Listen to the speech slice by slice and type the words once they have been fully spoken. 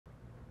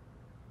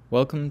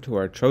Welcome to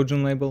our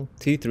TrojanLabel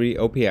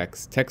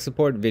T3-OPX tech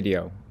support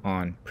video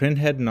on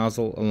printhead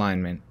nozzle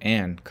alignment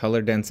and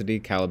color density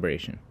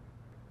calibration.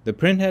 The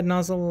printhead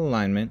nozzle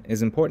alignment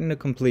is important to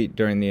complete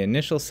during the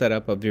initial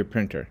setup of your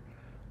printer,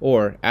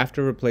 or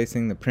after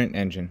replacing the print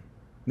engine.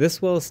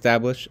 This will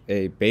establish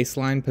a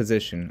baseline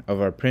position of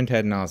our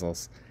printhead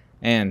nozzles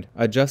and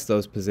adjust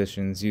those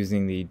positions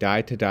using the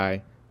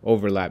die-to-die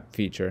overlap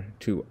feature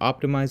to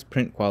optimize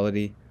print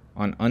quality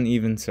on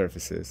uneven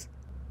surfaces.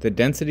 The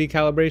density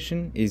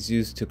calibration is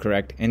used to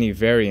correct any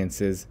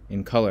variances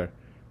in color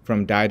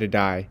from die to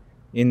die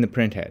in the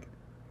printhead.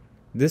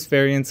 This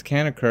variance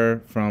can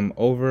occur from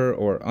over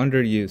or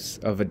under use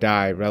of a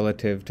die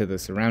relative to the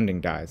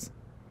surrounding dies.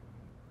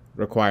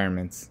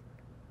 Requirements: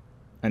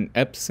 an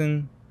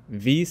Epson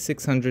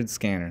V600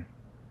 Scanner.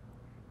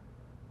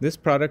 This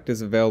product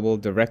is available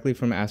directly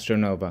from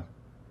AstroNova.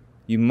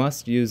 You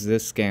must use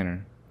this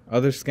scanner.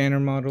 Other scanner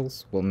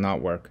models will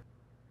not work.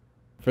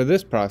 For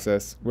this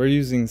process, we're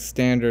using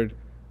standard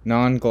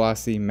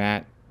non-glossy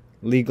matte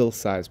legal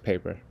size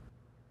paper.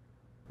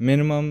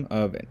 Minimum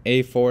of an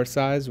A4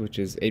 size, which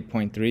is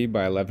 8.3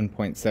 by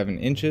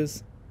 11.7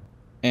 inches,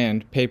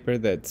 and paper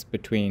that's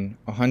between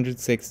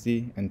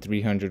 160 and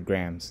 300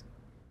 grams.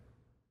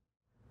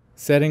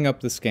 Setting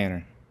up the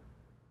scanner.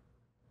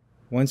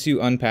 Once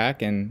you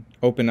unpack and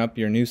open up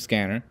your new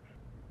scanner,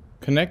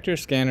 connect your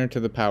scanner to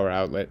the power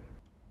outlet.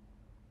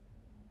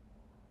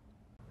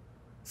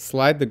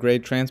 Slide the gray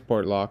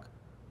transport lock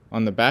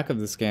on the back of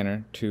the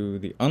scanner to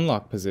the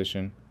unlock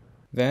position,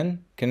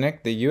 then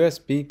connect the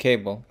USB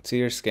cable to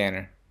your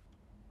scanner.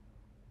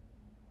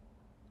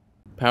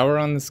 Power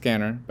on the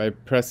scanner by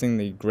pressing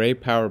the gray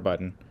power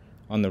button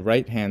on the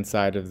right-hand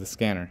side of the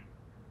scanner,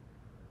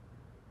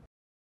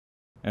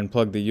 and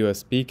plug the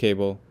USB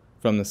cable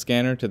from the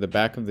scanner to the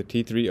back of the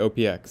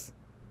T3-OPX.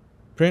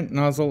 Print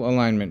nozzle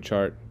alignment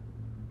chart.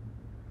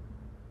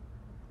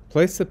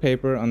 Place the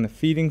paper on the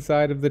feeding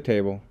side of the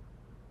table.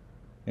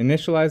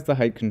 Initialize the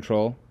height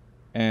control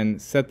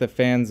and set the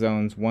fan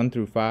zones 1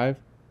 through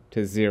 5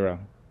 to 0.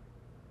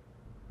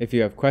 If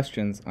you have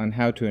questions on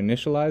how to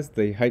initialize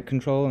the height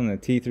control in the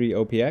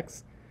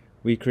T3-OPX,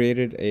 we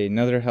created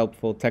another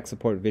helpful tech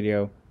support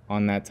video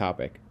on that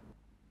topic.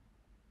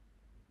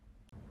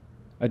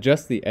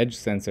 Adjust the edge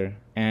sensor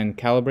and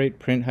calibrate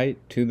print height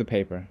to the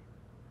paper.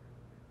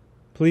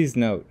 Please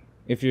note,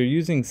 if you're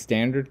using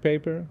standard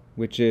paper,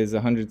 which is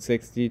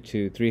 160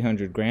 to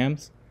 300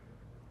 grams,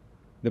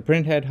 the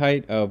printhead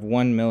height of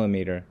 1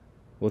 millimeter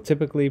will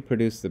typically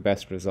produce the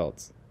best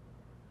results.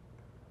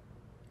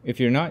 If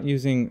you're not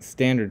using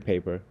standard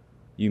paper,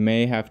 you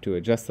may have to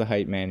adjust the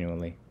height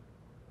manually.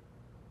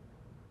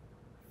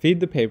 Feed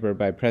the paper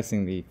by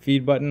pressing the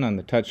feed button on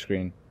the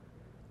touchscreen.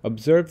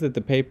 Observe that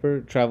the paper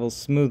travels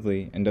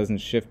smoothly and doesn't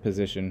shift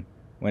position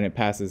when it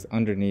passes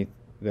underneath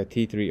the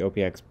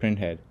T3-OPX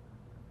printhead.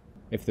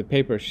 If the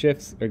paper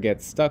shifts or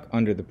gets stuck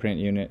under the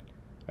print unit,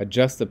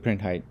 adjust the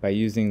print height by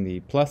using the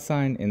plus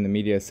sign in the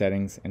media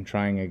settings and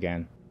trying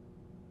again.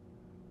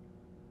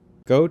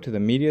 Go to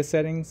the media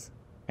settings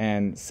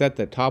and set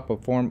the top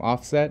of form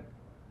offset,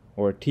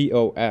 or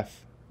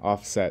TOF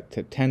offset,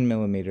 to 10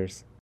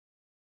 millimeters.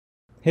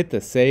 Hit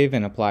the Save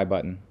and Apply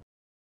button.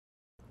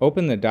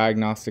 Open the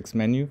Diagnostics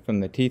menu from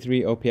the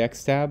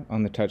T3-OPX tab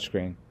on the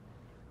touchscreen.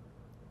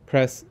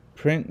 Press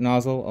Print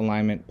Nozzle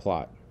Alignment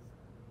Plot.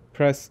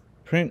 Press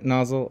Print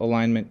Nozzle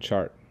Alignment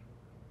Chart.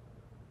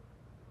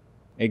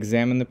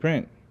 Examine the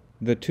print.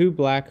 The two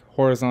black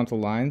horizontal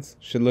lines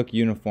should look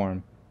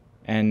uniform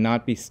and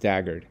not be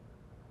staggered.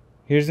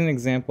 Here's an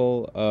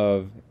example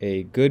of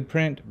a good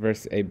print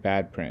versus a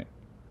bad print.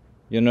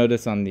 You'll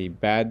notice on the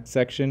bad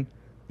section,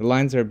 the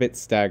lines are a bit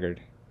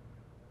staggered.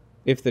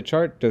 If the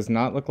chart does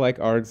not look like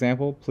our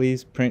example,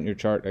 please print your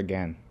chart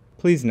again.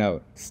 Please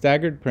note,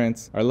 staggered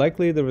prints are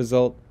likely the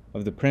result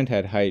of the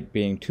printhead height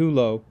being too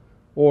low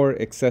or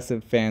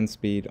excessive fan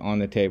speed on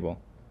the table,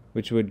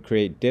 which would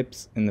create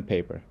dips in the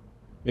paper.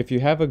 If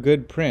you have a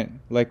good print,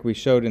 like we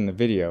showed in the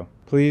video,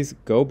 please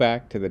go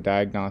back to the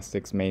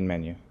Diagnostics main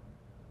menu.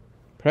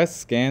 Press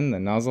Scan the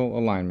nozzle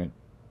alignment.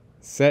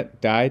 Set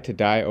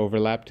die-to-die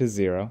overlap to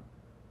 0.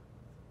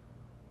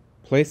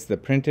 Place the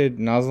printed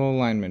nozzle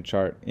alignment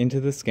chart into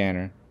the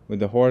scanner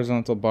with the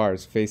horizontal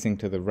bars facing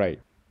to the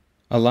right.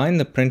 Align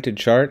the printed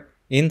chart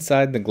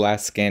inside the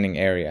glass scanning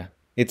area.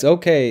 It's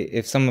okay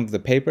if some of the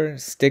paper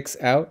sticks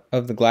out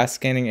of the glass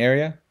scanning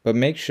area, but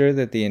make sure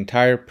that the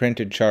entire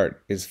printed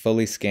chart is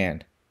fully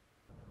scanned.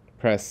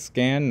 Press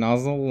Scan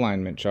Nozzle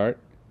Alignment Chart.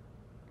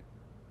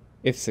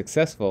 If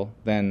successful,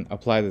 then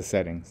apply the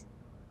settings.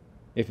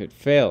 If it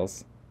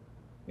fails,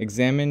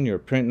 examine your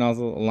print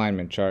nozzle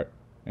alignment chart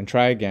and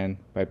try again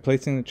by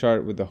placing the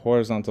chart with the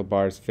horizontal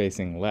bars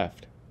facing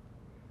left.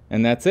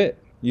 And that's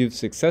it! You've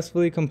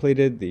successfully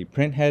completed the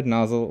printhead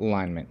nozzle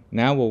alignment.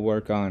 Now we'll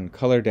work on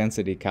color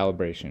density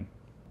calibration.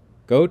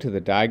 Go to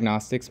the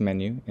Diagnostics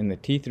menu in the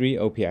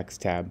T3-OPX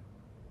tab.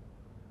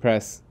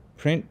 Press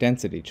Print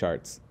Density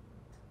Charts.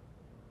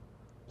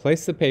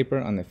 Place the paper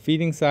on the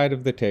feeding side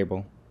of the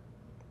table.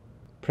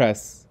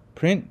 Press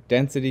Print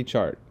Density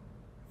Chart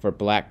for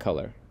black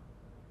color.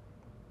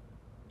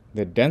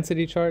 The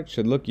density chart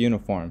should look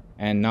uniform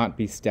and not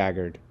be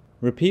staggered.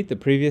 Repeat the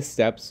previous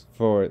steps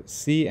for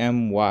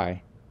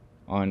CMY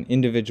on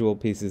individual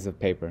pieces of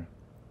paper.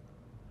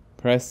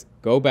 Press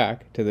Go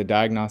back to the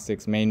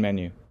Diagnostics main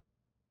menu.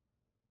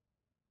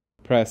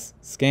 Press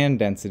Scan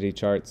Density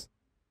Charts.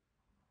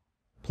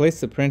 Place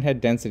the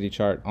printhead density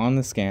chart on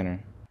the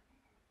scanner.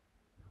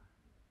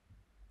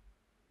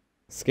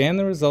 Scan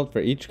the result for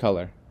each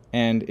color,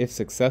 and if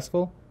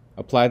successful,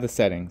 apply the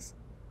settings.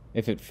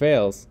 If it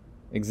fails,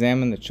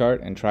 examine the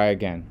chart and try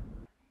again.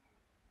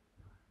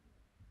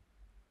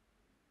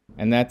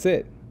 And that's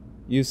it!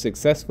 You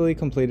successfully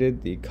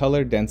completed the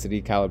color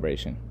density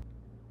calibration.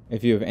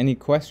 If you have any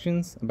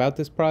questions about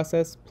this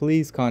process,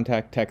 please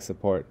contact tech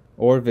support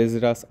or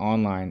visit us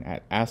online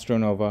at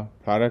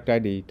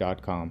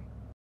astronovaproductid.com.